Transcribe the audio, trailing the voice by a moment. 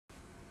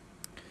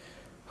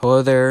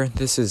Hello there,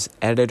 this is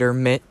Editor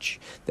Mitch.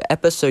 The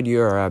episode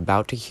you are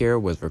about to hear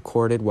was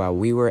recorded while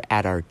we were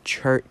at our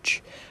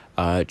church,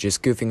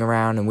 just goofing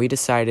around, and we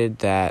decided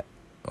that,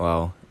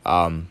 we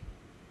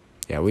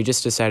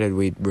just decided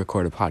we'd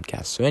record a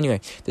podcast. So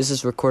anyway, this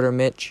is Recorder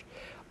Mitch.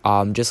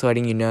 Just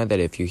letting you know that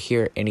if you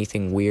hear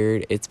anything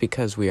weird, it's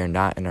because we are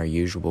not in our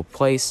usual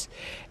place,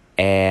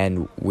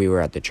 and we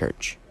were at the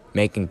church.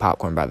 Making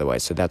popcorn, by the way,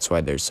 so that's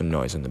why there's some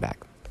noise in the back.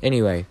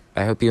 Anyway,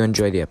 I hope you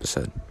enjoy the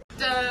episode.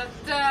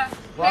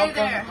 Welcome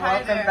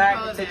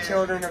back to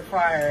Children of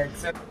Fire.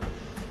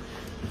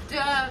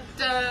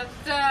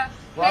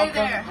 Welcome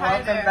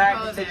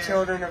back to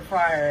Children of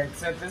Fire,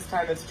 except this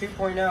time it's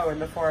 2.0 in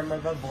the form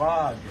of a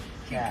vlog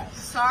cast.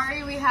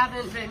 Sorry we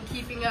haven't been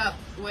keeping up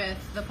with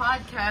the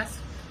podcast.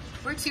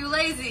 We're too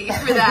lazy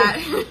for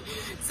that.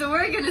 So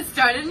we're going to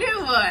start a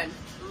new one.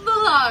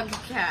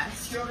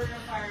 Vlogcast. Children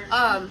of Fire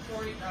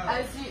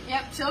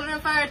 2.0. Children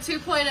of Fire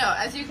 2.0.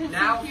 As you can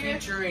now see here.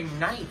 featuring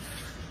Knife.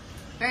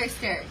 Very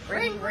scary.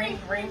 Ring.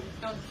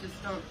 Don't.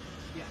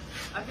 Yeah.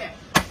 Okay.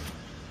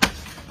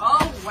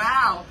 Oh,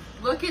 wow.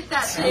 Look at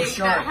that So thing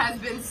sharp. that has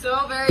been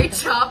so very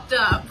chopped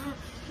up.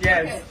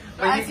 Yes, Okay,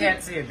 but you as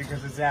can't see it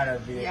because it's out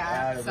of the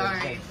the sorry.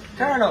 thing.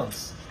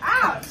 Kernels.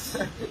 Ouch!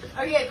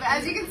 Okay, but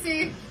as you can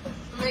see,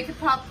 we're making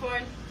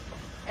popcorn.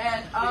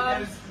 And,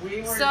 Because we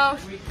came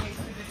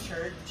to the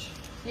church.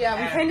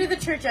 yeah, we came to the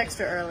church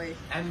extra early.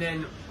 And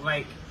then,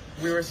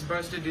 we were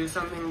supposed to do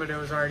something, but it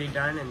was already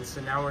done, and so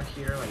now we're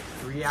here,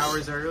 3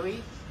 hours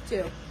early.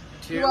 Two.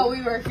 Two. Well,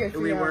 we were here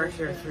 3 We hours.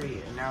 were here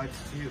 3, and now it's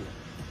 2.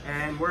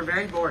 And we're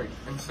very bored,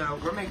 and so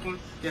we're making,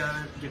 get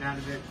out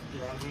of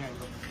the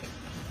angle.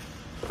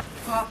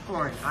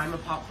 Popcorn. I'm a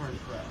popcorn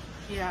pro.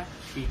 Yeah.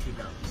 BT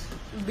dubs.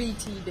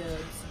 BT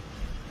dubs.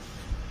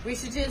 We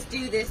should just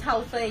do this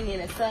whole thing in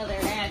a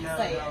southern accent. No,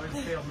 it's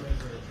failed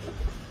miserably.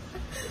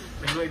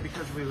 Mainly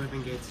because we live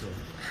in Gatesville.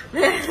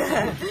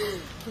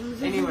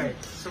 Anyway,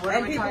 so what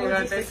are we talking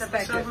about this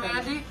episode,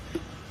 Mandy?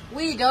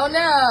 We don't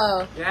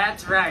know.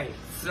 That's right.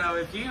 So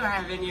if you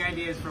have any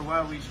ideas for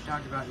what we should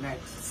talk about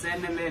next,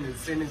 send them in as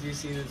soon as you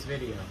see this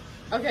video.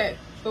 Okay,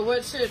 but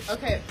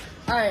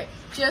alright,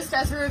 just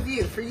as a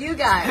review, for you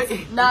guys,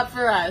 not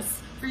for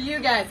us, for you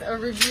guys, a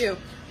review,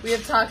 we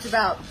have talked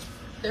about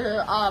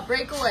the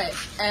breakaway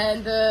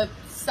and the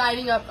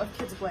signing up of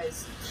Kids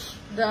Place.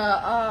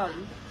 The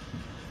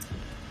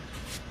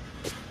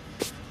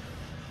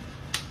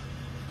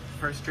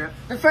First trip?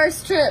 the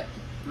first trip,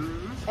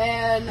 Mm-hmm.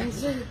 and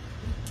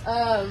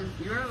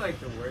You are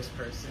the worst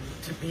person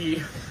to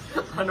be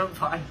on a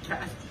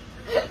podcast.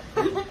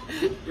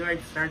 You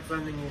start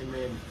something and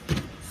then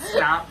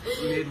stop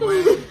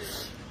midway.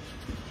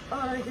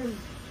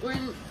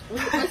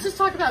 Let's just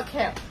talk about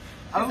camp.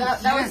 Oh,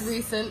 That was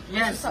recent.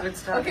 Yes,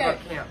 let's talk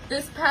about camp.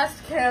 This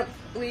past camp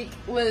week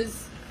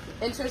was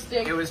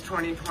interesting. It was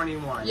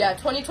 2021. Yeah,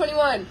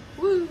 2021.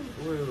 Woo.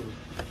 Woo.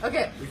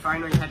 Okay, We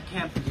finally had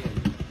camp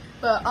again.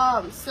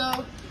 but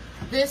so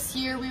this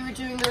year we were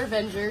doing the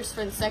Revengers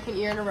for the second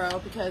year in a row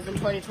because in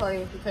 2020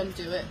 we couldn't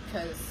do it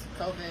because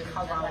COVID.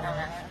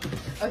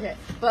 Okay,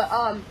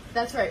 but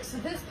that's right. So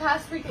this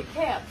past week at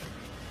camp,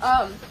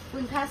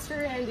 when Pastor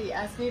Randy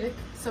asked me to,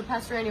 so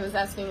Pastor Randy was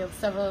asking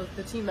several of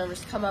the team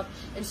members to come up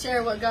and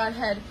share what God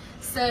had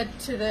said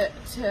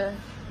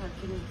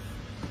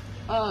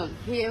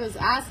he was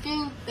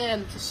asking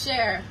them to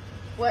share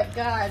what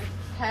God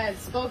had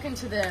spoken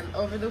to them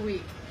over the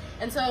week.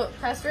 And so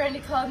Pastor Randy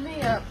called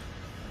me up.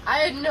 I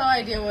had no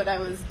idea what I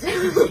was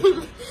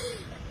doing.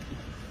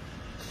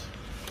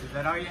 Is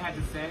that all you had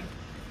to say?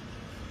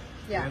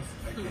 Yeah.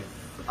 Yes? Okay.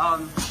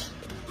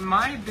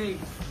 My big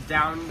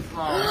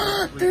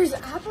downfall. There's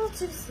apple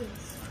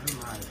juices. Oh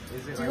my.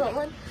 Is it Do you want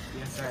one?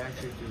 Yes, I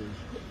actually do.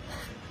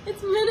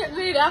 It's Minute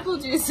Maid apple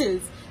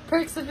juices.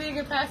 Perks of being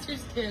a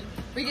pastor's kid.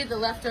 We get the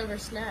leftover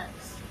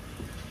snacks.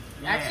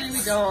 Yes. Actually,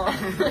 we don't.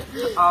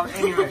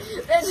 Anyway.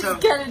 That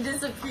just kind of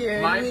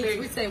disappeared.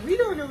 We say, we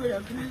don't know what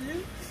happened to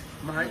you.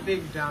 My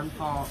big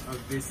downfall of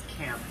this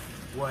camp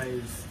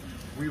was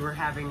we were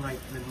having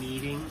the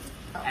meeting,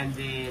 and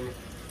then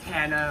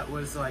Hannah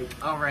was like,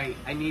 all right,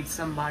 I need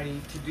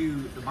somebody to do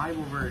the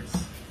Bible verse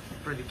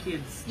for the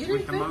kids You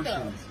with did the good,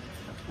 motions.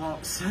 Well,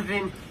 so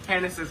then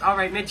Hannah says, all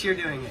right, Mitch, you're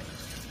doing it.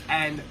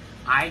 And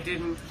I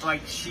didn't,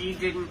 she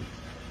didn't,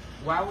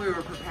 while we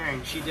were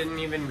preparing, she didn't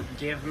even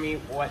give me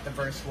what the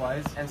verse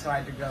was, and so I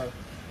had to go.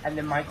 And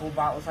then Michael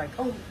Bott was like,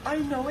 oh, I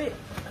know it.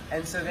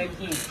 And so then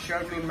he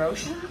showed me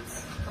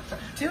motions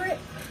to it.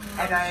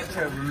 And I had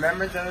to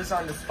remember those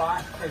on the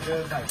spot because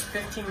it was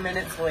 15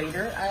 minutes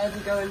later I had to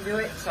go and do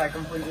it. So I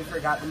completely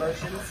forgot the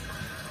motions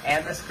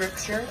and the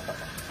scripture.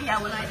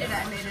 Yeah, when I did it,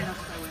 I made it up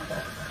so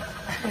well.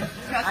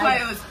 That's why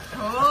it was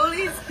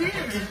Holy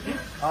Spirit.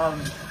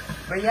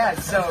 But yeah,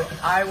 so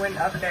I went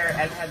up there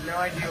and had no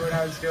idea what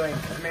I was doing.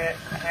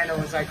 Hannah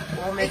was like,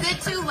 well, maybe... Is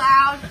it too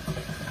loud?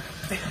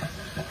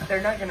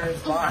 They're not gonna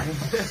respond.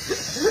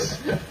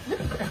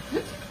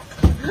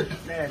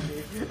 Man,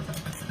 dude.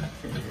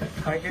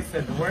 Like I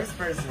said, the worst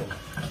person.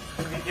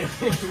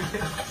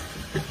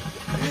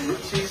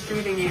 She's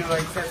treating you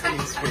like Sesame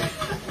Street.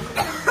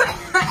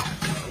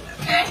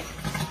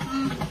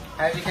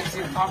 As you can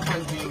see,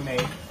 popcorn's being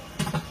made. Yep.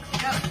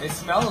 It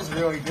smells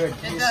really good.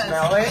 Can It you does.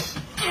 smell it?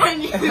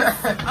 Can you?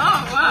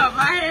 Oh wow,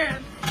 my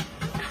hand.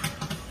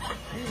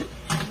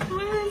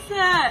 What is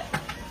that?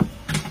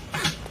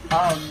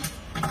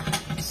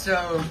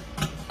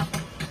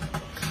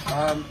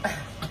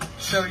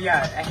 So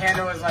yeah,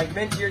 Hannah was like,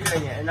 Mint, you're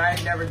doing it. And I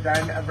had never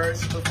done a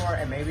verse before,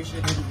 and maybe she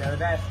didn't know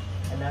that,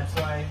 and that's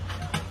why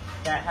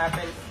that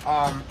happened.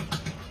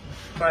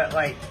 But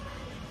like,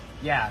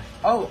 yeah.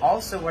 Oh,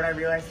 also what I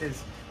realized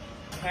is,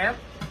 camp,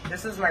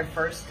 this is my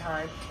first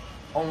time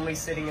only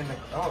sitting in the,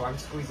 oh, I'm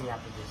squeezing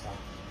apple juice out.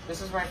 This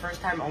is my first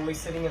time only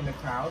sitting in the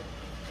crowd,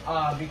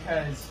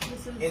 because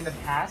in the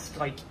past,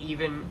 like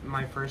even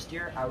my first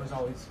year, I was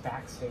always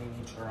backstage,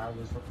 or I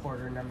was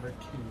reporter number 2.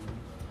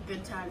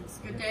 Good times,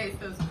 good days.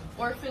 Those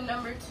orphan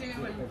number 2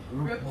 and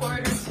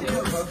reporter 2. We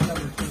were both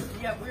number 2.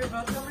 Yep, we were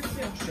both number 2.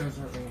 Shows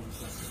what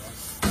Randy's listed.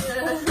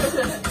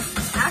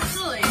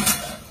 Actually,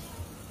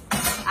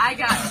 I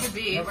got to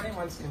be. Nobody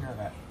wants to know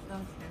that.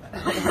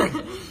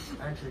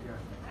 Actually, go.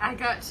 I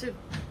got to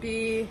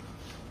be.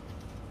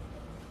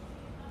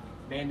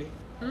 Mandy,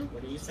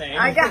 what are you saying?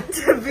 I got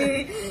to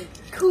be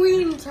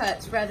Queen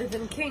Tut rather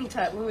than King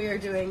Tut when we were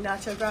doing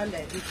Nacho Grande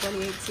in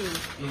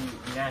 2018. In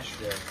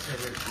Nashville,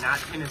 so not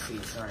Tennessee,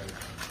 sorry.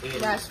 In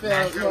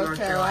Nashville, North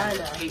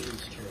Carolina.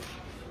 Peyton's church.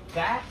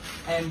 That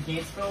and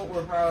Gatesville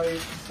were probably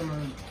some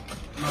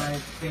of my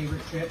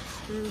favorite trips,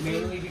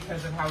 mainly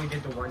because of how we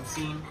did the one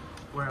scene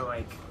where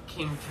like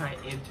King Tut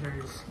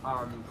enters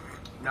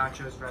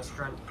Nacho's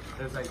restaurant.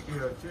 It was like, 3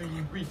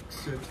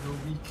 weeks until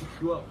we kick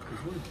you up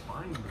because we're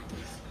fine with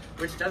this.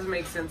 Which doesn't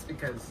make sense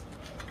because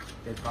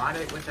they bought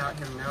it without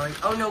him knowing.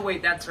 Oh no,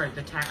 wait, that's right.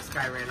 The tax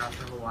guy ran off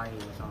to Hawaii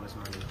with all his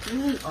money.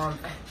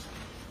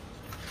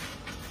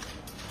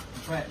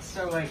 But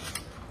so like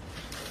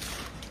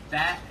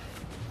that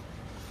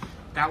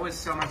was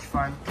so much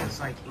fun because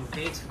like in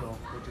Gatesville,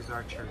 which is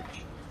our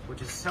church,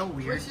 which is so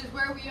weird. Which is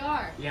where we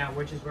are. Yeah,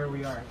 which is where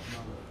we are at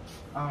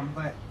the moment.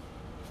 But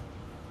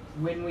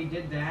when we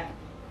did that,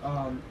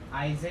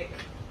 Isaac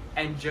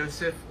and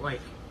Joseph,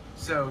 like,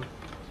 so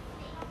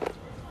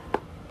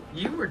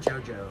you were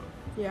JoJo.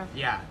 Yeah.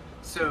 Yeah.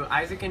 So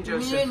Isaac and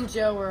Joseph. Me and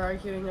Joe were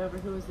arguing over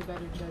who was the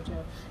better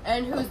JoJo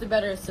and who was the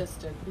better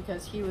assistant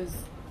because he was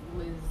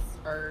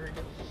Lizard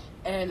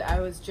and I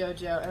was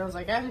JoJo, and I was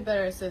like, I'm the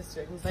better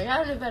assistant. He's like,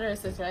 I'm the better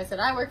assistant. I said,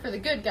 I work for the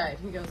good guy. And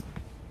he goes,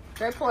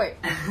 fair point.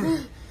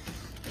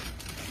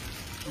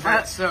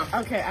 Right, so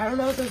Okay, I don't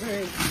know if those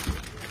are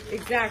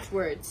exact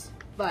words,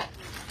 but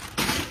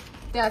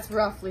that's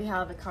roughly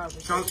how the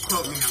conversation. don't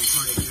quote me on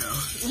quoting Joe.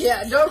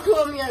 Yeah, don't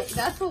quote me.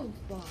 That's a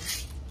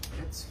lot.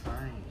 It's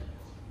fine.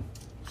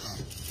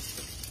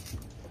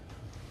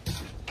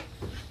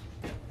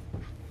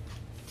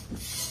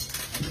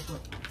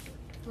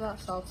 Not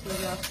salty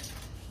enough.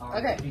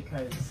 Okay.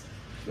 Because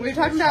We were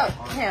talking about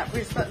camp.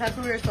 That's what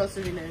we were supposed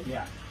to be doing.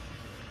 Yeah.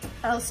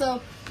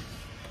 Also,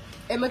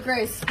 Emma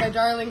Grace, my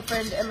darling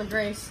friend Emma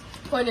Grace,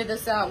 pointed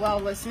this out while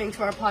listening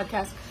to our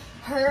podcast.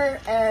 Her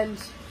and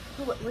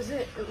who was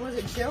it? Was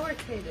it Joe or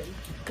Caden?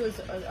 Who was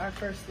our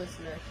first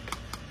listener?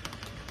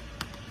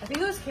 I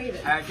think it was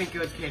Caden. I think it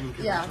was Caden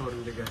because Yeah. we told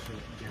him to go to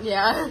it.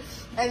 Yeah,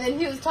 and then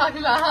he was talking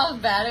about how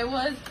bad it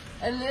was,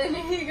 and then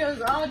he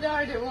goes, "Oh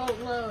darn, it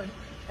won't load."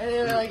 And they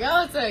were like,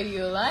 "Oh, so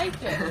you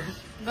like it?"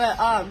 But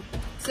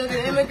so the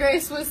Emma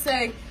Grace was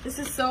saying, "This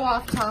is so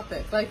off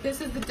topic. Like this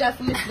is the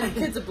definition of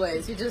Kids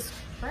Ablaze. You just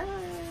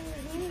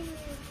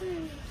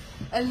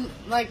and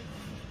like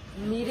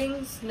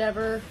meetings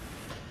never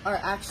are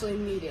actually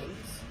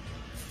meetings.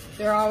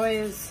 They're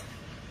always."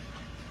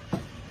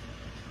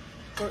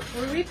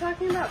 Were we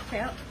talking about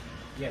camp?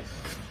 Yes.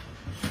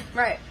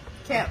 Right,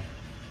 camp.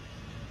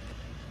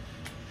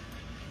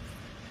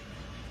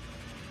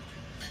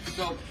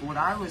 So what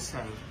I was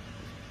saying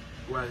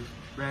was,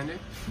 Brandon,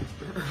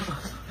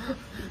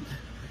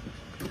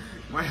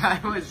 what I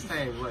was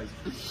saying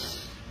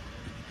was,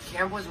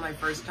 camp was my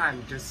first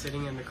time just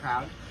sitting in the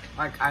crowd.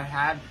 Like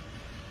I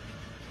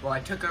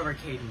took over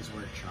Caden's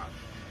workshop,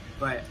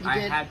 but You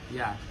did?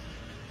 yeah.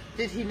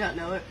 Did he not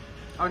know it?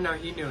 Oh no,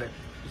 he knew it.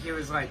 He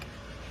was like,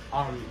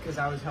 because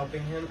I was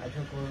helping him, I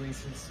took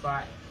Luis's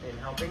spot in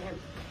helping him,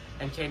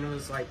 and Caden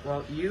was like,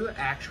 well, you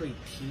actually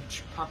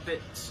teach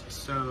puppets,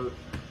 so,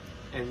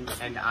 and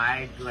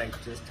I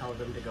like just tell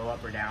them to go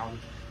up or down.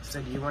 So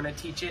do you want to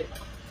teach it?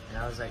 And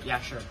I was like, yeah,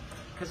 sure.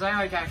 Because I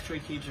like actually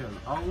teach them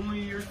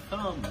only your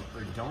thumb,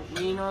 or don't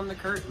lean on the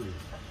curtain.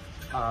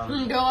 Go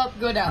up,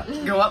 go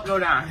down. Go up, go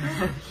down.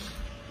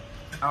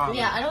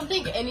 Yeah, I don't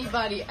think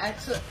anybody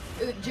actually.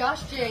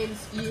 Josh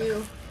James,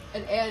 you,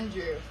 and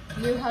Andrew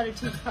knew how to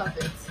teach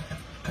puppets.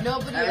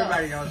 Nobody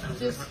Everybody else. else was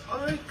Just like, all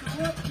right,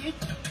 go up, kid.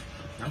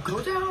 Now go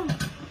down.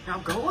 Now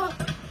go up.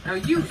 Now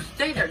you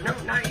stay there. No,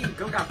 not you.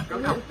 Go down. Go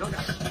down. Go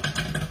down.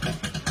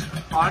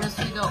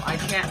 Honestly, though, I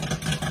can't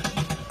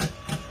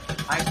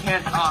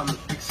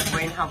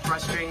explain how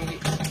frustrating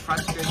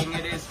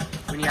it is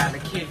when you have a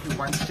kid who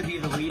wants to be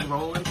the lead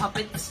role in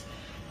puppets,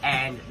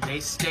 and they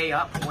stay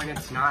up when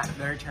it's not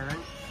their turn,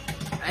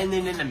 and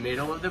then in the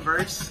middle of the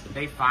verse,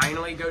 they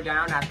finally go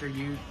down after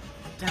you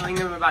telling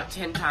him about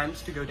 10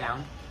 times to go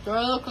down. Do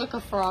I look like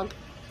a frog?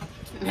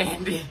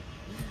 Mandy.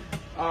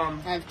 I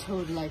have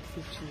toad-like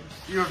features.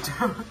 You have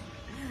to.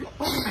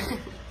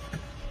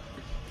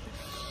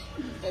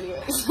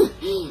 Anyways,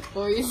 what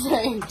were you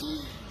saying?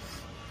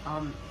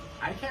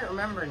 I can't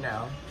remember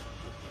now.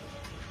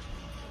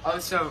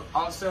 Also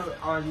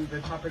on the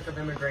topic of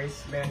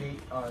Immigrace, Mandy,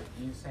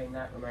 you saying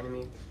that reminded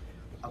me.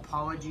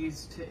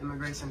 Apologies to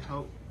Immigrace and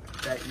Hope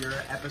that your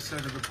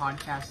episode of the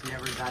podcast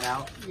never got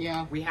out.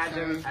 Yeah. We had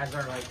them as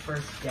our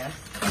first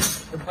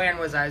guest. The plan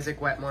was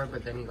Isaac Wetmore,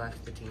 but then he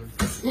left the team.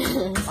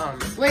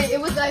 Wait, it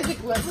was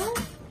Isaac Wetmore?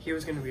 He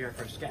was going to be our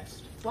first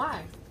guest.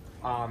 Why?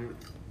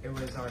 It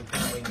was on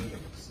family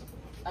meetings.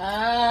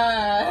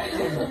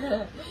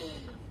 And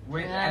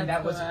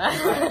that was,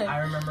 I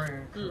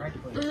remember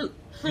correctly,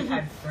 we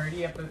had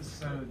 30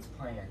 episodes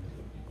planned.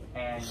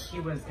 And he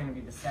was going to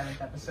be the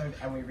 7th episode,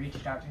 and we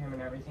reached out to him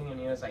and everything, and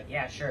he was like,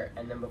 yeah, sure.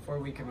 And then before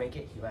we could make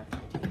it, he left the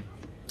team.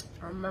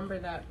 I remember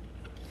that.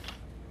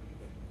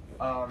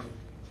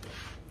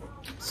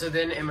 So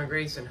then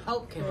Immigrace and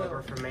Hope came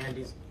over from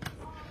Mandy's.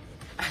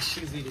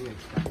 She's eating a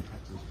pretzels.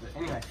 But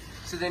anyway,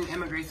 so then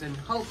Immigrace and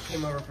Hope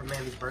came over for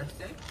Mandy's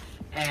birthday,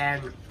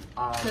 and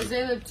because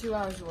they live 2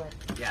 hours away.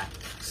 Yeah.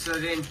 So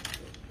then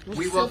Which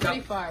we is woke still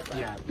pretty up. far, but.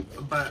 Yeah,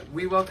 but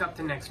we woke up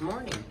the next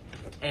morning,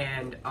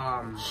 and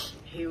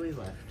Haley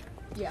left.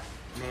 Yeah.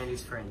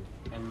 Mandy's friend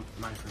and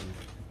my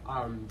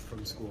friend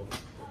from school,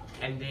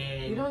 and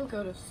then We don't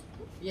go to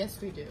school. Yes,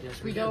 we do.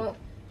 Yes, we we do. don't.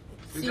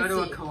 we go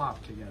to a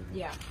co-op together.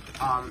 Yeah.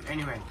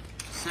 Anyway,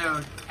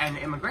 so and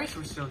Immigrace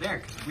was still there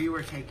because we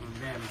were taking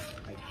them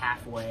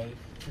halfway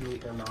to meet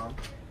their mom.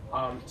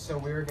 So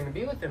we were gonna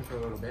be with them for a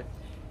little bit,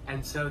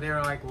 and so they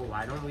were like, well,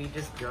 why don't we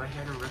just go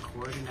ahead and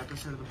record an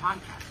episode of the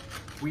podcast?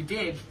 We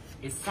did.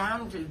 It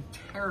sounded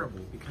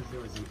terrible because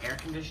there was an air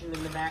conditioner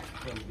in the back.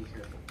 You have to be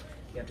careful.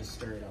 You have to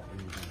stir it up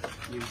and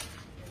use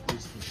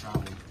the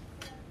shovel.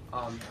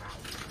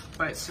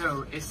 But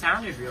so it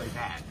sounded really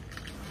bad,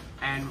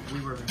 and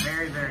we were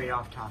very, very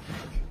off topic.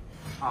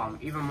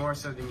 Even more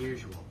so than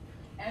usual.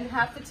 And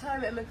half the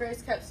time,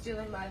 Immigrace kept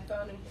stealing my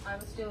phone, and I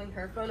was stealing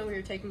her phone, and we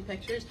were taking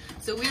pictures.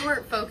 So we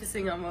weren't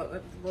focusing on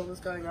what was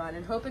going on.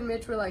 And Hope and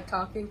Mitch were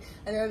talking,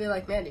 and they would be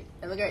like, Mandy,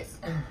 Immigrace.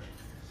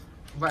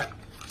 But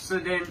so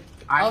then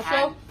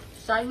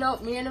Side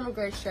note, me and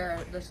Immigrace share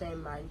the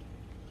same mind.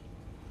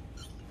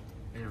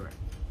 Anyway,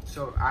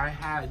 so I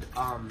had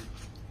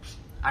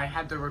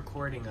the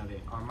recording of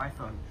it on my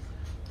phone,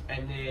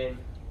 and then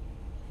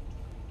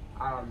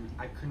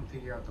I couldn't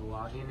figure out the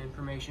login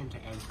information to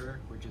Anchor,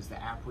 which is the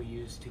app we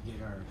use to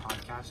get our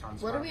podcast on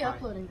Spotify. What are we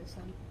uploading this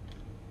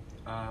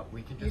on?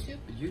 We can just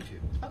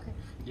YouTube. Okay.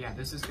 Yeah,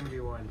 this is gonna be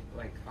one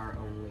our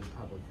only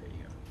public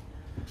video.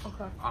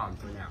 Okay.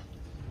 For now.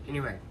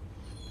 Anyway,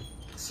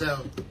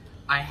 so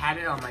I had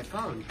it on my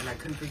phone and I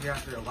couldn't figure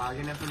out the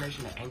login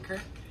information to Anchor,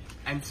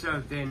 and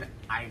so then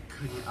I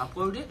couldn't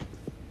upload it,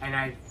 and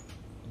I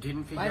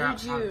didn't figure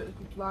out. Why did you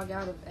log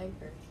out of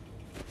Anchor?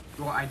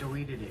 Well, I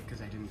deleted it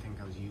because I didn't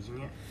think I was using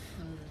it,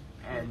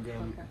 and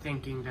then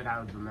thinking that I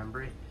would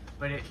remember it,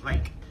 but it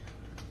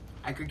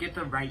I could get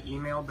the right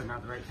email but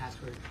not the right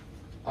password.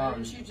 Why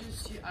didn't you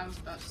just? I was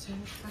about to say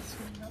the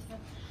password.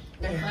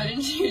 Why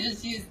didn't you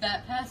just use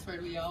that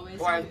password we always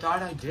use? Well, I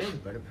thought I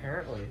did, but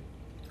apparently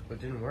it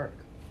didn't work.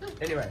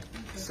 Anyway,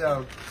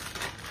 so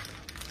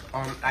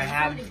I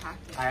had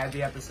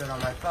the episode on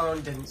my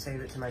phone, didn't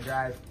save it to my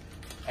drive,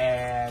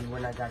 and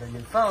when I got a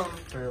new phone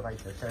for the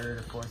 3rd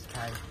or 4th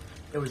time,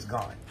 it was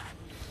gone.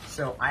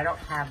 So I don't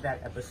have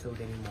that episode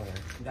anymore.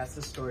 That's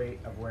the story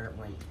of where it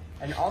went.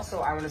 And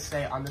also, I want to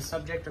say, on the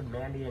subject of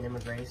Mandy and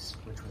Immigrace,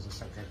 which was a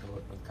subject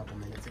a couple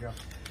minutes ago,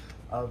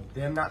 of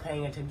them not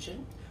paying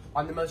attention,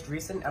 on the most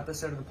recent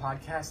episode of the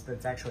podcast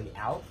that's actually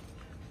out,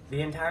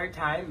 the entire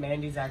time,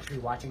 Mandy's actually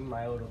watching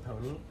My Little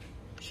Pony.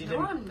 No,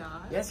 I'm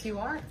not. Yes, you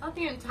are. Not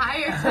the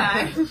entire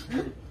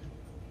time.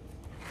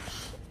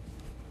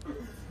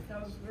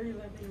 That was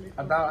reliving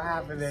the About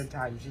half of the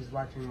time, she's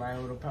watching My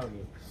Little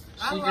Pony.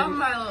 I love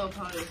My Little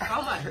Pony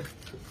so much.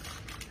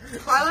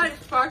 Twilight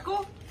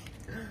Sparkle?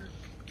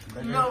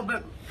 No,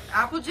 but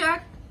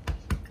Applejack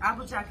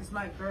is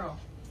my girl.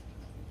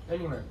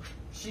 Anyway,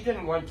 she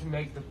didn't want to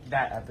make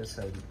that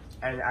episode,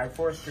 and I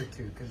forced her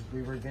to, because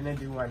we were going to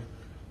do one,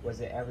 was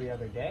it every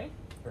other day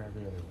or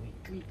every other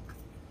week?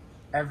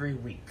 Every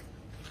week.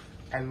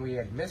 And we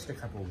had missed a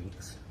couple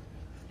weeks.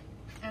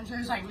 And she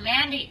was like,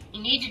 Mandy,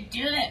 you need to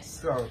do this.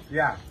 So,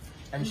 yeah.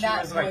 And she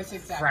That was voice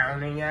exactly.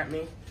 frowning at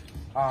me.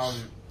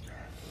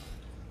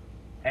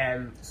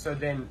 And so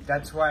then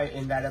that's why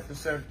in that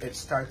episode it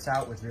starts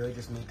out with really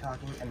just me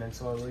talking, and then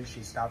slowly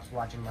she stops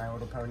watching My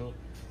Little Pony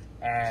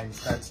and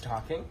starts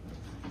talking.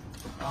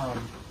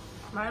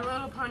 My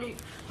Little Pony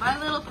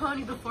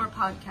before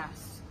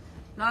podcasts.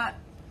 Not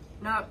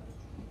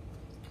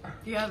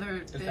the other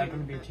Is thing. that going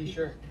to be a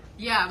t-shirt?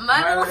 Yeah,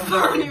 My Little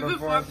Pony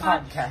before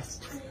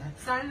podcast.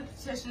 Sign the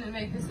petition and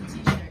make this a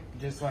t-shirt.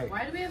 Just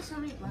Why do we have so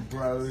many black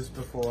bros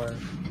before.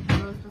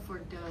 bros before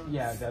does?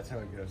 Yeah, that's how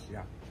it goes,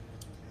 yeah.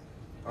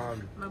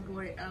 My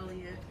boy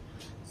Elliot.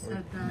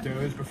 said that.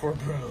 Those before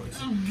bros.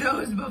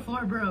 Those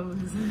before bros.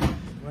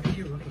 What are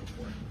you looking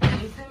for?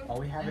 Anything? All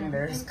we have in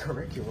there is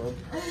curriculum.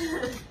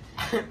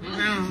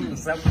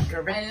 Some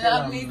curriculum. I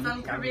love me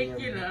some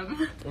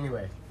curriculum.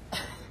 Anyway.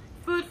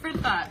 Food for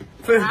thought.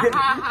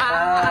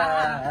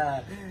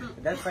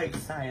 That's like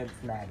science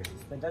matters.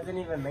 That doesn't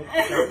even make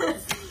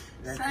sense.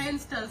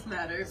 Science does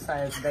matter.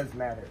 Science does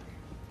matter.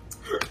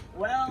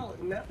 Well,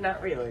 no,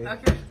 not really.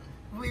 Okay.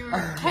 We were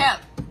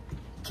camp.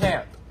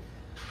 Camp.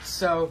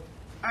 So,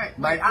 Alright,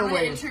 wait, I'm gonna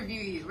microwave.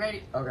 interview you.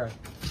 Ready? Okay.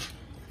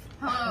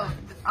 Hello.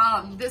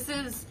 This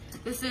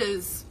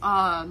is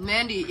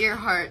Mandy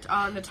Earhart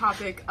on the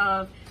topic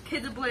of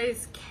Kids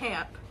Ablaze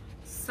Camp,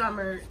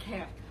 summer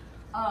camp,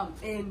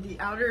 in the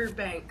Outer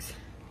Banks.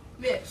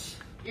 This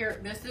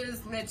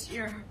is Mitch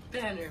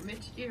Banner,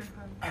 Mitch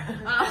Earhart.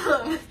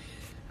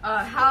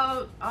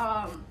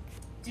 How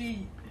do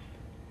you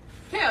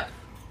camp?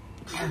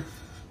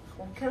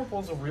 Well, camp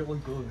was a really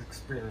good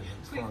experience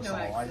for Please us no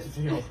all, I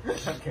feel.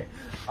 Okay.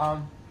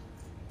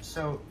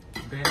 So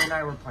Ben and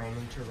I were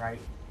planning to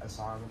write a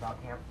song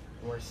about camp.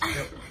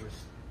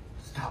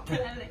 Stop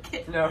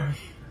it. No,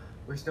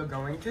 we're still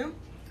going to,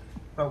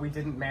 but we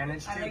didn't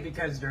manage to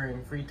because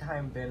during free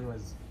time Ben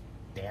was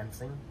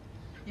dancing.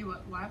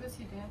 Why was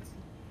he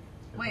dancing?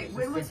 It Wait, just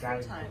when a was free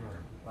guy's time?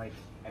 dinner, like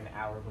an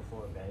hour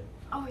before bed.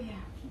 Oh yeah.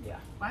 Yeah.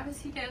 Why was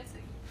he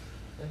dancing?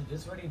 That's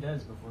just what he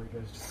does before he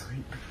goes to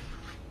sleep.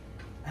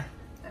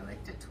 I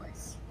liked it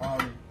twice.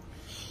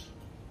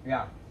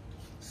 Yeah.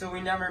 So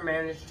we never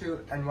managed to,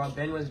 and while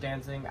Ben was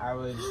dancing, I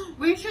was...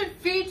 We should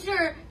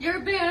feature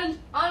your band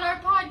on our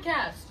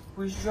podcast.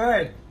 We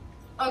should!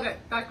 Okay,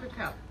 back to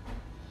camp.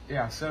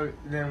 Yeah, so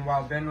then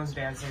while Ben was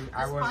dancing, This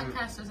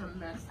podcast is a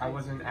mess. I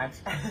wasn't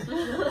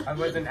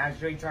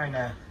actually trying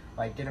to,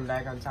 like, get him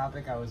back on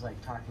topic. I was, like,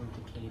 talking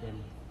to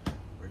Kaden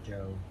or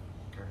Joe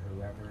or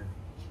whoever.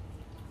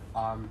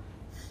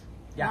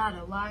 Yeah. Not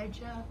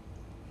Elijah.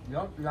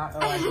 Nope, not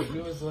Elijah. He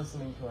was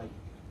listening to, like,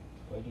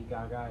 Lady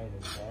Gaga in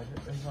his bed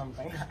or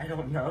something. I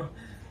don't know.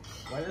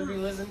 What does he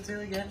listen to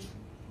again?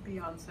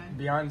 Beyonce.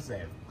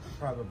 Beyonce,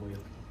 probably.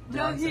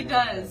 No, Beyonce he in his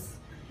does. bed.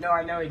 No,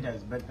 I know he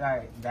does, but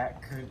that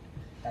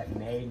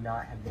may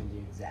not have been the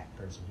exact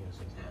person he was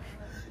listening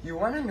to. You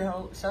want to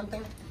know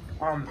something?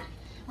 We're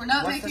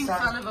not What's the making song?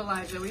 fun of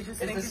Elijah. We just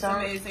think the it's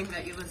song- amazing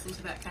that you listen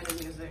to that kind of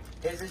music.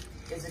 Is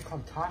it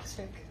called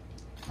Toxic?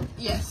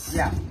 Yes.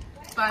 Yeah.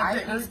 By I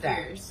Britney heard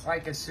Spears. that.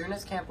 Like, as soon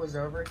as camp was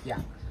over,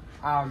 yeah.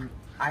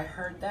 I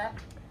heard that.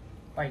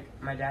 Like,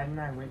 my dad and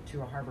I went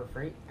to a Harbor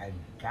Freight, and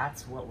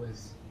that's what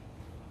was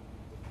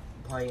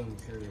playing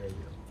through the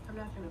radio. I'm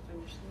not gonna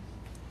finish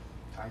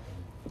this. I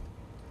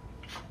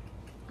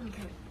think.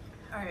 Okay.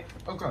 All right.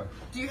 Okay.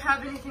 Do you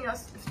have anything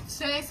else?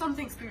 Say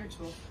something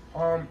spiritual.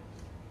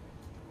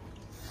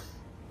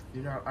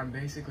 You know, I'm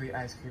basically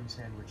ice cream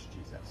sandwich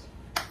Jesus.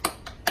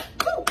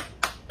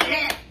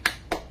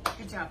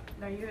 Good job.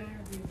 Now you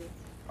interview me.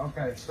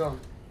 Okay, so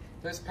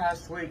this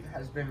past week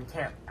has been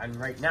camp, and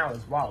right now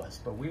is Wallace,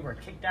 but we were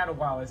kicked out of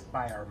Wallace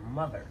by our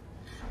mother.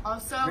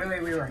 Also,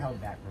 Really, we were held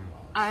back from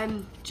Wallace.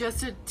 I'm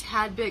just a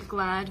tad bit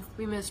glad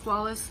we missed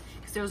Wallace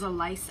because there was a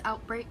lice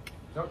outbreak.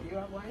 Don't you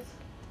have lice?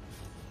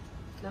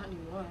 Not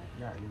anymore.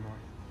 Not anymore.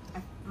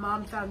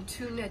 Mom found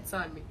 2 nits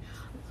on me.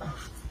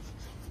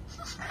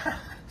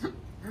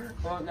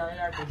 Well, now you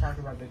have to talk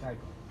about the typo.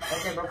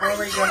 Okay, before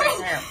we go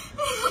to camp,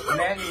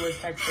 Mandy was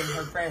texting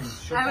her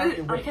friends. She'll tell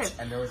you which, okay.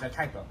 and there was a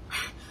typo.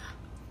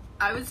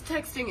 I was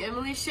texting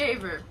Emily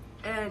Shaver,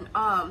 and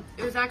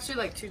it was actually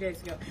like 2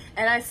 days ago.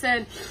 And I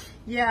said,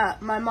 yeah,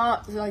 my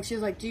mom, like, she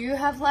was like, do you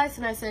have lice?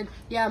 And I said,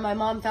 yeah, my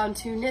mom found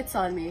 2 nits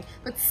on me.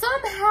 But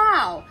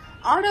somehow,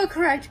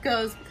 autocorrect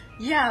goes,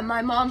 yeah,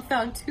 my mom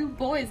found 2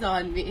 boys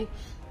on me.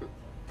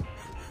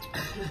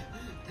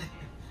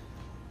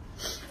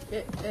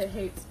 It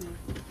hates me.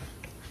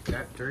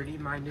 That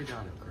dirty-minded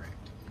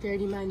autocorrect.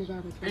 Dirty-minded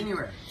autocorrect.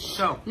 Anyway,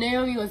 so,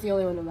 Naomi was the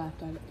only one who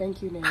laughed at it.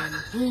 Thank you,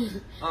 Naomi.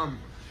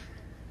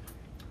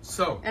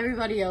 so,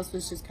 Everybody else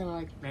was just kind of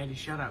like, Mandy,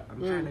 shut up.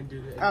 I'm trying to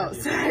do the oh,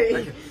 interview. sorry.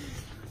 Okay.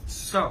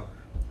 So,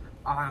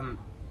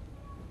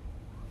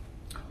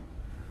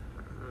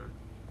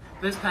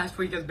 this past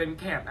week has been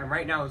camp, and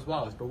right now is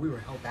Wallace, but we were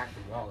held back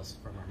from Wallace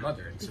from our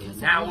mother, and so Because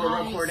of now we're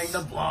lice. recording the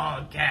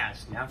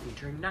vlogcast, now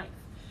featuring Knife.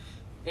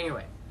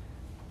 Anyway,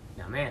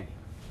 now Mandy,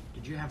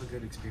 did you have a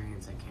good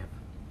experience at camp?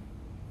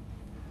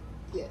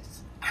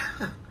 yes.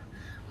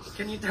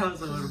 Can you tell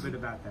us a little bit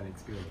about that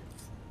experience?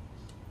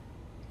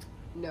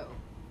 No.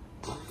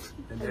 And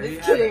I'm there you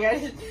just have kidding.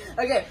 it.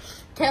 Okay,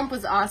 camp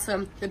was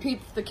awesome. The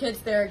kids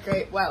there are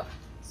great. Well,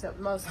 so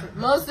most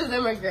of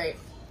them are great.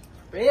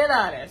 Being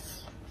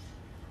honest.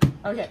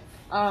 Okay,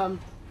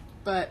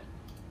 but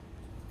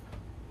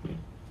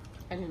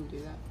I didn't do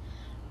that.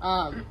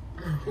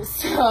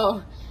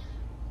 So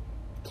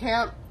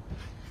camp.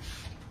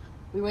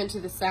 We went to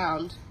the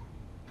Sound.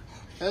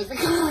 There was a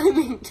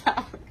climbing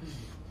tower.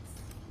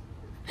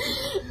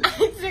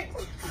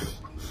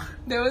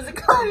 There was a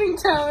climbing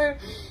tower.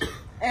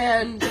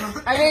 And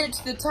I made it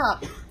to the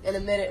top in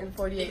 1 minute and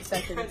 48 You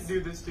seconds. can't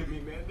do this to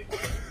me, Mandy.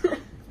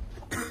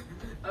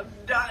 I'm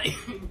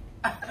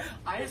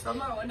I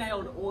somehow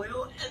inhaled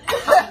oil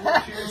and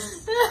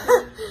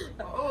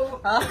oh.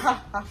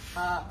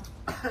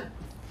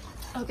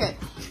 Okay,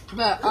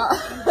 but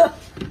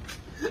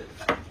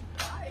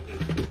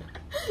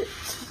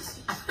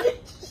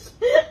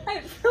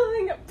I'm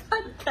filming a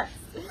podcast.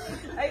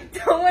 I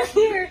don't want to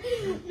hear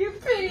your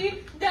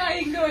pretty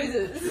dying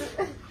noises.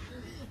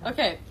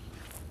 Okay,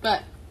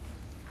 but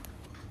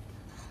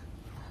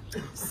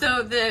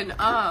so then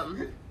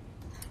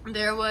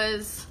there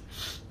was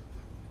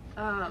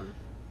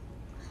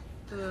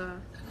the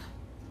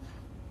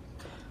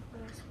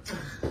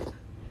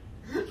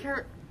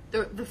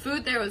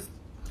food there was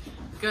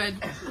good.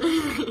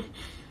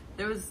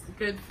 There was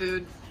good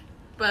food,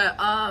 but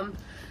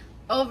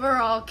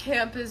overall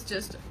camp is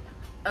just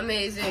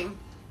amazing,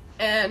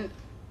 and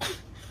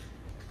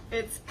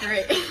it's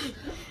great.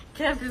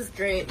 Camp is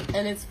great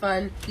and it's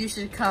fun. You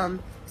should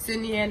come.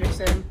 Sydney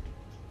Anderson.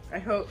 I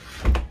hope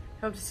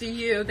to see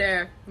you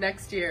there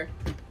next year.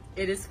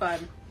 It is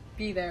fun.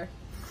 Be there.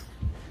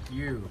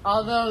 You.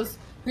 All those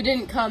who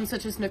didn't come,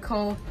 such as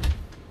Nicole.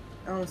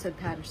 I almost said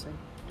Patterson.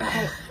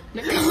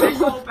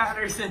 Nicole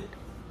Patterson.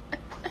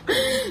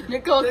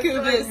 Nicole That's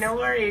Kubis. like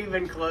nowhere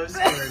even close to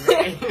her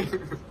name.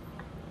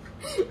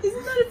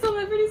 Isn't that a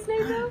celebrity's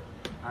name though?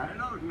 I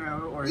don't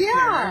know. Or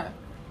Yeah.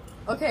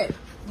 Okay,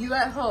 you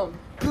at home.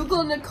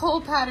 Google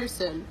Nicole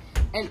Patterson,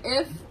 and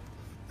if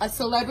a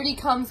celebrity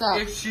comes up,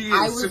 if she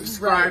I is was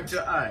subscribed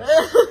right. to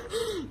us.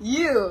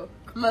 You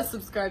must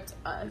subscribe to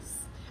us.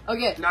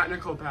 Okay. Not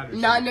Nicole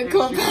Patterson. Not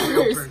Nicole If she's a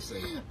real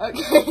Patterson. person.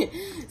 Okay.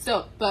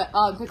 So, but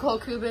Nicole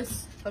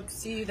Kubis, hope to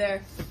see you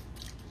there.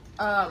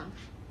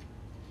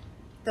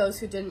 Those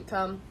who didn't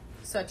come,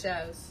 such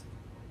as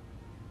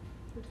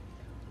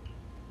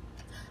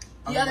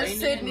the other Lainey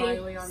Sydney. and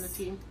Miley on the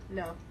team?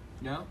 No.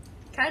 No?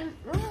 Kind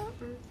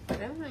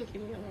of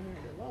making me a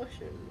little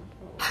emotion.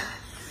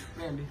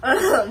 Mandy.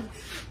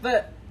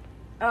 But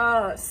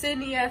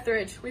Sydney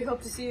Etheridge, we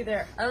hope to see you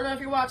there. I don't know if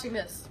you're watching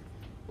this,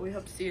 but we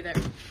hope to see you there.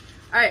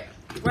 Alright,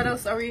 what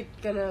else are we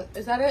gonna,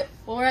 is that it?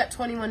 Well, we're at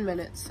 21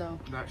 minutes, so.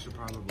 That should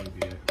probably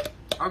be it.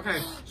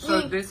 Okay,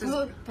 so this is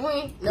No.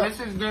 this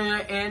is gonna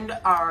end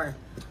our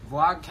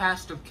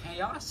vlogcast of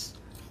chaos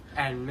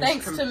and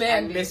Thanks to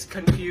Mandy.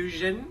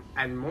 misconfusion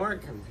and more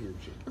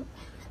confusion.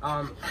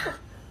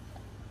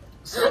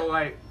 So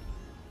like,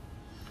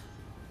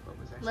 what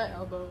was I My saying?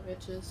 elbow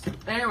itches.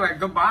 Anyway,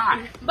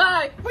 goodbye.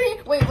 Bye.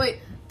 Wait.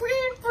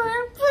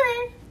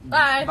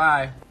 Bye.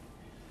 Bye.